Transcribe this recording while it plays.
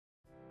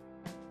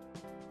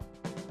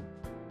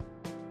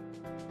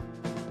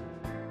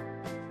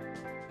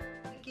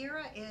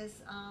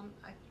is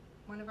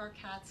one of our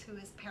cats who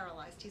is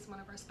paralyzed. He's one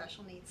of our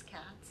special needs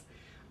cats.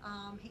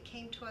 He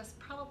came to us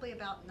probably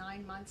about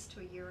 9 months to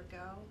a year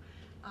ago.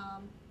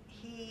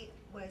 He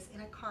was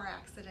in a car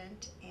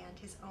accident, and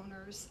his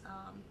owners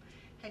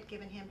had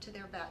given him to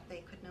their vet.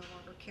 They could no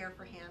longer care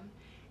for him,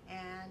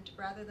 and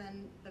rather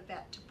than the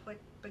vet to put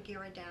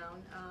Bagheera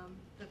down,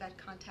 the vet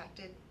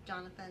contacted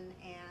Jonathan,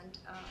 and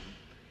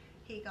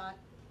he got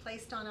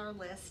placed on our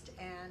list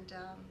and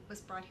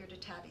was brought here to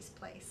Tabby's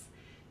place.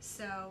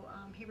 So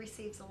he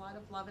receives a lot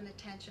of love and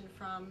attention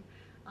from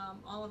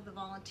all of the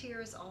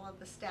volunteers, all of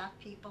the staff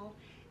people.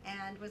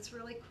 And what's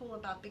really cool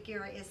about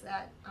Bagheera is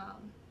that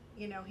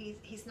you know,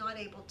 he's not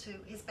able to,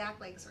 his back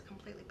legs are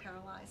completely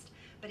paralyzed,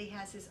 but he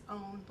has his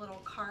own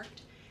little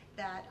cart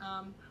that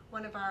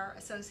one of our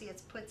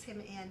associates puts him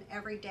in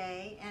every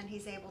day, and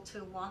he's able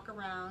to walk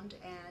around,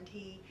 and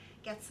he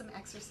gets some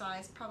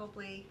exercise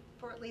probably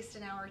for at least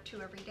an hour or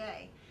two every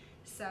day.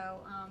 So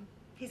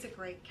he's a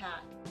great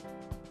cat.